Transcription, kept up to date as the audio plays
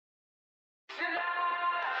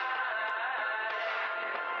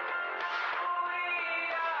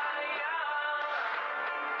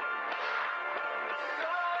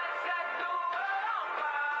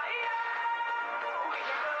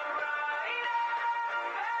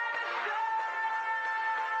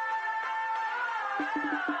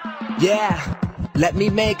Yeah, let me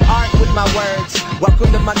make art with my words.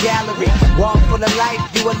 Welcome to my gallery. Wall full of life,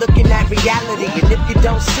 you are looking at reality. And if you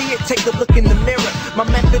don't see it, take a look in the mirror. My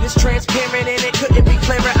method is transparent and it couldn't be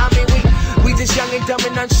clearer. I mean, we just young and dumb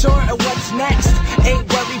and unsure of what's next. Ain't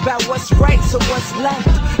worried about what's right, so what's left?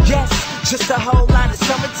 Yes, just a whole lot of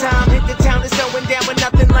summertime. Hit the town is going down with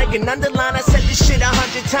nothing like an underline. I said this shit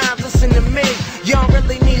 100 times, listen to me. You don't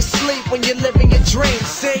really need sleep when you're living your dreams.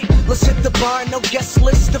 See, let's hit the bar, no guest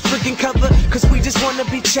list, the freaking cover. Cause we just wanna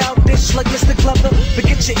be childish like Mr. Glover.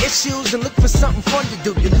 Forget your issues and look for something fun to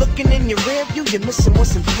do. You're looking in your rear view, you're missing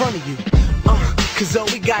what's in front of you. Cause all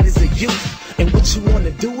we got is a youth. And what you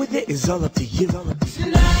wanna do with it is all up to you. Cause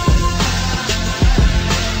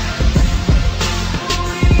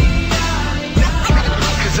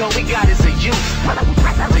all we got is a youth.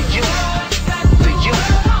 The youth. The youth.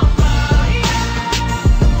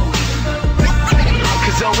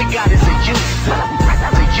 Cause all we got is a youth.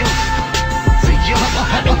 The youth. The youth.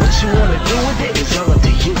 And what you wanna do with it is all up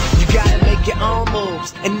to you. You gotta make your own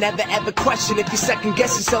moves and never ever question. If you second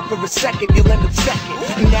guess yourself for a second, you'll end up second.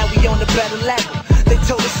 And now we on a better level. They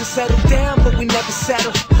told us to settle down, but we never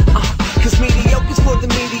settle. Cause mediocre's for the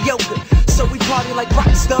mediocre. So we party like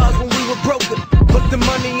rock stars when we were broken. But the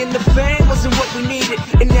money and the fame wasn't what we needed.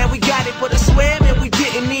 And now we got it, but I swear, man, we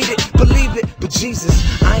didn't need it. Believe it, but Jesus,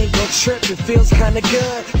 I ain't gon' trip. It feels kinda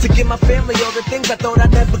good to give my family all the things I thought I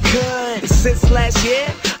never could. And since last year,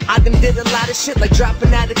 I done did a lot of shit, like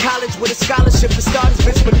dropping out of college with a scholarship for starters,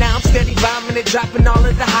 bitch. But now I'm steady bombing and dropping all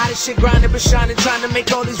of the hottest shit, grinding and shining, trying to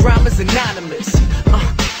make all these rhymers anonymous.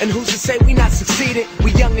 And who's to say we not succeeding?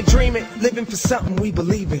 We young and dreaming, living for something we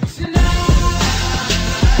believe in.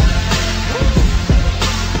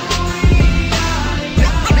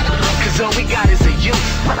 Cause all we got is a youth.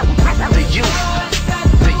 The youth.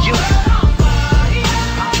 The youth.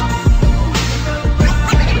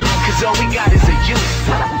 Cause all we got is a youth.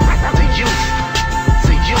 The youth.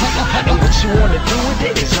 The youth. And what you wanna do with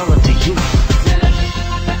it is all